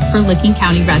care for Licking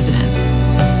County residents.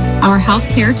 Our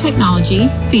healthcare technology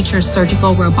features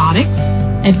surgical robotics,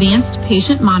 advanced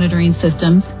patient monitoring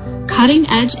systems,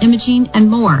 cutting-edge imaging, and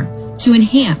more to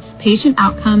enhance patient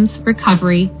outcomes,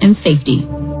 recovery, and safety.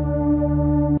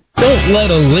 Don't let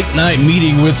a late night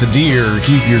meeting with the deer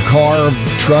keep your car,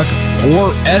 truck,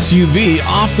 or SUV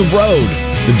off the road.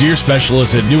 The deer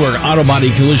specialists at Newark Auto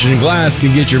Body Collision and Glass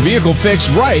can get your vehicle fixed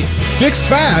right, fixed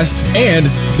fast, and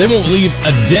they won't leave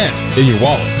a dent in your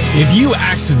wallet. If you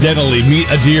accidentally meet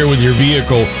a deer with your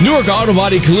vehicle, Newark Auto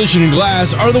Body Collision and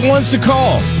Glass are the ones to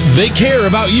call. They care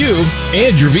about you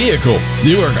and your vehicle.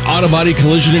 Newark Auto Body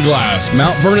Collision and Glass,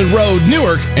 Mount Vernon Road,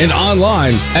 Newark, and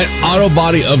online at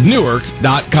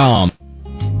autobodyofnewark.com.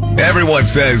 Everyone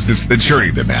says it's the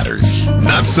journey that matters.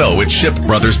 Not so at Shipp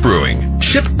Brothers Brewing.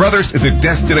 Shipp Brothers is a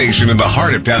destination in the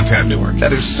heart of downtown Newark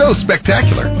that is so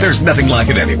spectacular, there's nothing like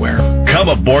it anywhere. Come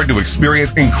aboard to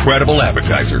experience incredible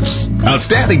appetizers,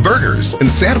 outstanding burgers and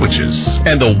sandwiches,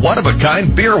 and the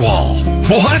one-of-a-kind beer wall.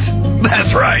 What?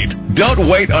 That's right. Don't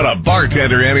wait on a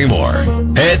bartender anymore.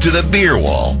 Head to the beer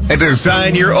wall and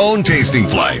design your own tasting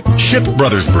flight. Shipp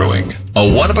Brothers Brewing, a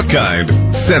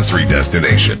one-of-a-kind sensory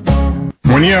destination.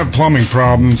 When you have plumbing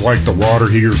problems like the water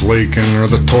heater's leaking or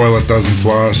the toilet doesn't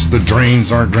flush, the drains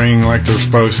aren't draining like they're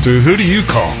supposed to, who do you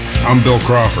call? I'm Bill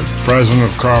Crawford, president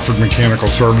of Crawford Mechanical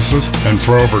Services, and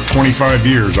for over 25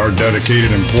 years our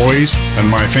dedicated employees and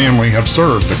my family have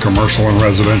served the commercial and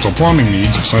residential plumbing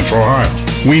needs of Central Ohio.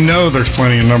 We know there's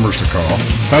plenty of numbers to call.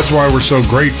 That's why we're so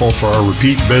grateful for our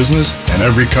repeat business and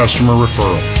every customer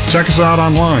referral. Check us out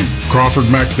online,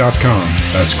 crawfordmech.com.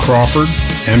 That's Crawford,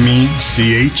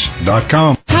 MECH.com.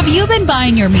 Have you been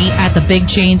buying your meat at the big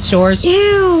chain stores?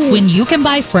 Ew! When you can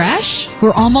buy fresh?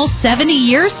 For almost 70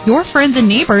 years, your friends and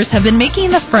neighbors have been making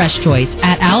the fresh choice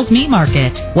at Al's Meat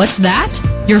Market. What's that?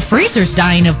 Your freezer's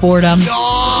dying of boredom.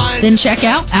 God. Then check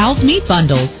out Al's Meat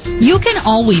Bundles. You can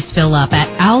always fill up at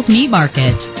Al's Meat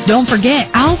Market. Don't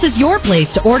forget, Al's is your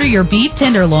place to order your beef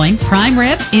tenderloin, prime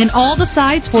rib, and all the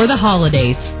sides for the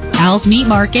holidays. Al's Meat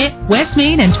Market, West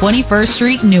Main and 21st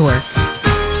Street, Newark.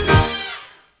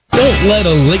 Don't let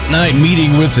a late night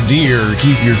meeting with the deer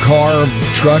keep your car,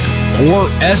 truck, or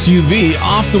SUV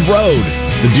off the road.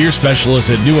 The deer specialists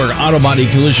at Newark Auto Body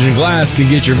Collision and Glass can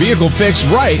get your vehicle fixed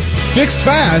right, fixed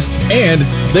fast, and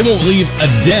they won't leave a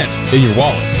dent in your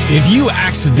wallet. If you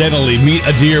accidentally meet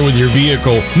a deer with your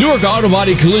vehicle, Newark Auto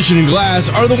Body Collision and Glass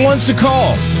are the ones to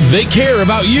call. They care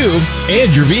about you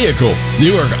and your vehicle.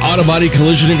 Newark Auto Body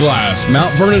Collision and Glass,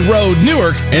 Mount Vernon Road,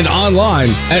 Newark, and online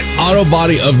at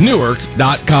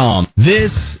autobodyofnewark.com.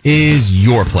 This is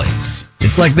your place.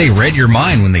 It's like they read your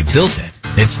mind when they built it.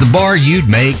 It's the bar you'd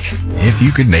make if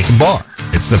you could make a bar.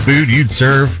 It's the food you'd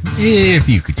serve if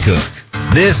you could cook.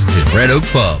 This is Red Oak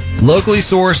Pub, locally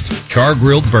sourced,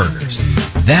 char-grilled burgers.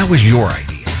 That was your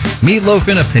idea. Meatloaf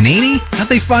in a panini? How'd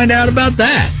they find out about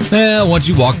that? Well, once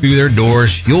you walk through their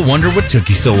doors, you'll wonder what took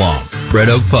you so long. Red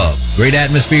Oak Pub, great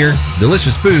atmosphere,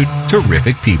 delicious food,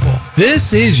 terrific people.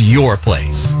 This is your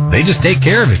place. They just take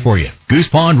care of it for you. Goose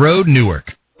Pond Road,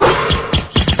 Newark.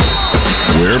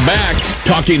 We're back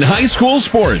talking high school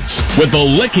sports with the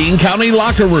Licking County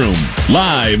Locker Room,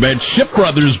 live at Shipp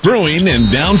Brothers Brewing in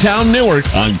downtown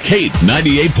Newark on Kate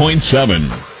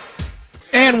 98.7.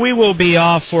 And we will be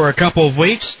off for a couple of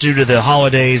weeks due to the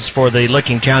holidays for the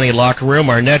Licking County Locker Room.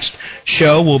 Our next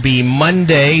show will be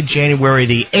Monday, January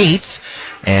the 8th,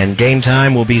 and game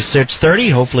time will be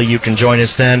 6:30. Hopefully you can join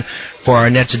us then for our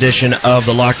next edition of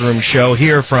the Locker Room Show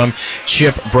here from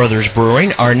Shipp Brothers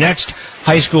Brewing. Our next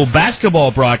high school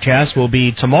basketball broadcast will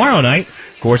be tomorrow night.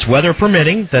 Of course, weather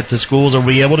permitting, that the schools will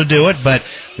be able to do it, but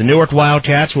the Newark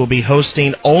Wildcats will be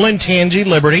hosting Olentangy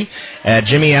Liberty at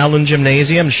Jimmy Allen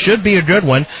Gymnasium. Should be a good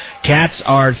one. Cats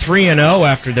are 3-0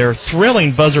 after their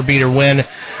thrilling buzzer-beater win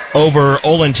over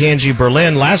Olentangy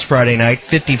Berlin last Friday night,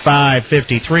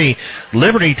 55-53.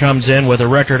 Liberty comes in with a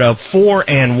record of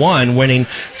 4-1, winning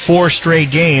 4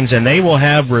 straight games, and they will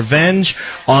have revenge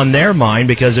on their mind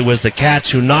because it was the Cats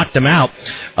who knocked them out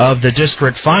of the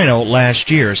district final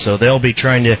last year. So they'll be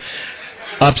trying to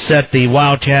upset the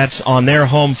Wildcats on their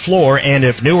home floor, and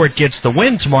if Newark gets the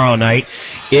win tomorrow night,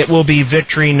 it will be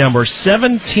victory number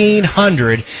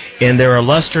 1,700 in their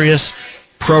illustrious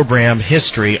program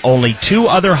history. Only 2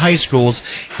 other high schools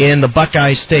in the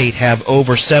Buckeye State have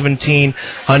over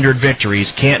 1,700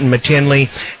 victories, Canton McKinley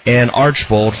and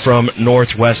Archbold from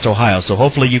Northwest Ohio. So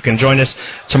hopefully you can join us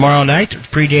tomorrow night.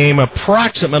 Pregame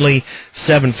approximately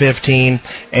 7:15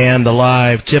 and the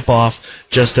live tip-off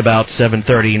just about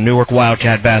 7:30. Newark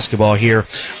Wildcat basketball here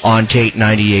on Kate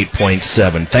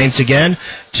 98.7. Thanks again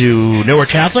to Newark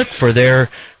Catholic for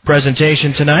their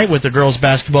presentation tonight with the girls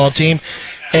basketball team.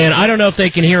 And I don't know if they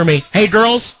can hear me. Hey,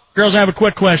 girls, I have a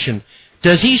quick question.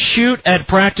 Does he shoot at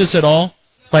practice at all?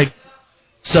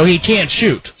 So he can't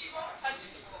shoot.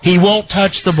 He won't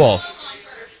touch the ball.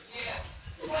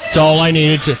 That's all I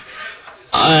needed to...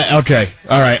 okay,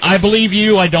 all right. I believe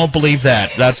you. I don't believe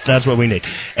that. That's what we need.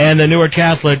 And the Newark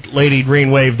Catholic Lady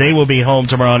Green Wave, they will be home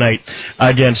tomorrow night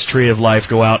against Tree of Life.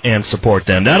 Go out and support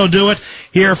them. That'll do it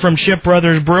here from Shipp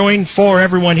Brothers Brewing. For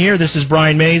everyone here, this is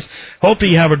Brian Mays. Hope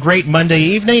you have a great Monday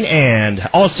evening and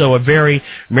also a very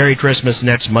Merry Christmas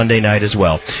next Monday night as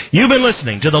well. You've been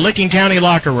listening to the Licking County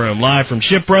Locker Room live from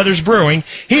Shipp Brothers Brewing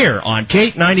here on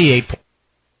Kate 98.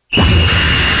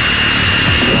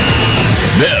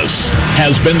 This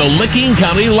has been the Licking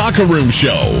County Locker Room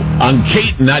Show on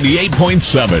Kate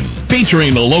 98.7,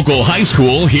 featuring the local high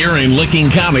school here in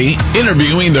Licking County,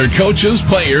 interviewing their coaches,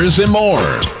 players, and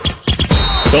more.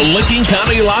 The Licking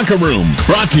County Locker Room,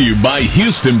 brought to you by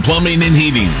Houston Plumbing and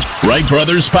Heating, Wright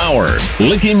Brothers Power,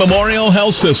 Licking Memorial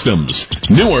Health Systems,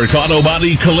 Newark Auto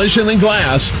Body Collision and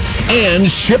Glass,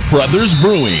 and Shipp Brothers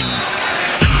Brewing.